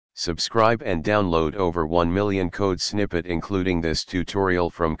Subscribe and download over 1 million code snippet including this tutorial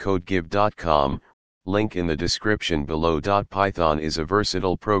from codegive.com, link in the description below. Python is a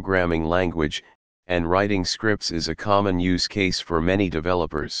versatile programming language, and writing scripts is a common use case for many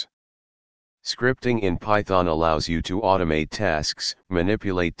developers. Scripting in Python allows you to automate tasks,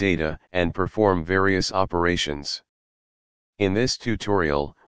 manipulate data, and perform various operations. In this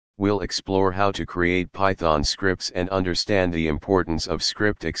tutorial, we'll explore how to create Python scripts and understand the importance of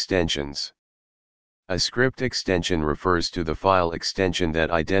script extensions. A script extension refers to the file extension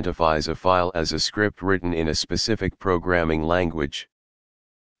that identifies a file as a script written in a specific programming language.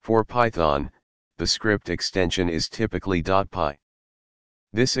 For Python, the script extension is typically .py.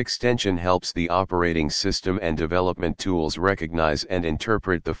 This extension helps the operating system and development tools recognize and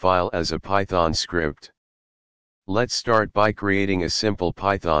interpret the file as a Python script. Let's start by creating a simple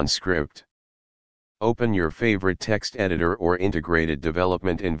Python script. Open your favorite text editor or integrated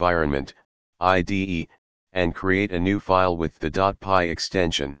development environment, IDE, and create a new file with the .py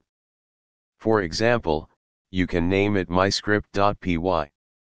extension. For example, you can name it myscript.py.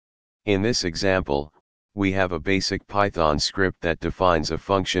 In this example, we have a basic Python script that defines a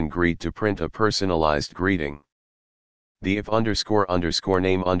function greet to print a personalized greeting. The if __name ==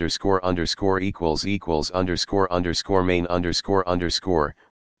 main___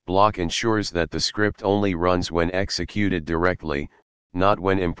 block ensures that the script only runs when executed directly, not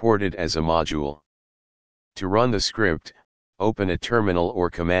when imported as a module. To run the script, open a terminal or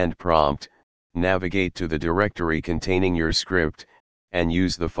command prompt, navigate to the directory containing your script, and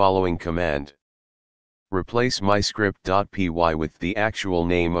use the following command. Replace myscript.py with the actual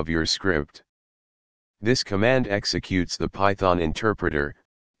name of your script. This command executes the Python interpreter,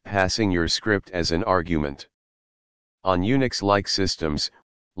 passing your script as an argument. On Unix-like systems,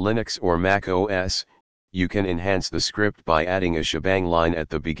 Linux or Mac OS, you can enhance the script by adding a shebang line at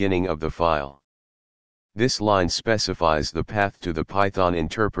the beginning of the file. This line specifies the path to the Python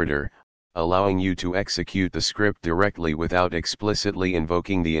interpreter, allowing you to execute the script directly without explicitly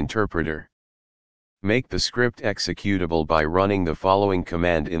invoking the interpreter. Make the script executable by running the following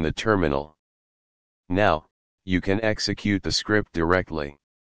command in the terminal. Now, you can execute the script directly.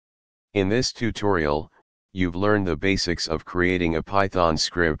 In this tutorial, you've learned the basics of creating a Python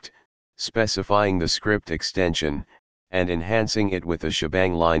script, specifying the script extension, and enhancing it with a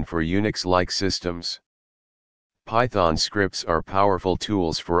shebang line for Unix-like systems. Python scripts are powerful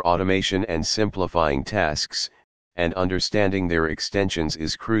tools for automation and simplifying tasks, and understanding their extensions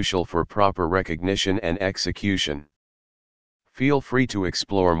is crucial for proper recognition and execution. Feel free to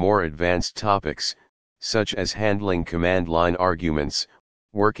explore more advanced topics, such as handling command line arguments,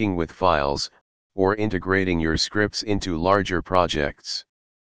 working with files, or integrating your scripts into larger projects.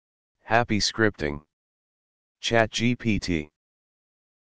 Happy scripting! ChatGPT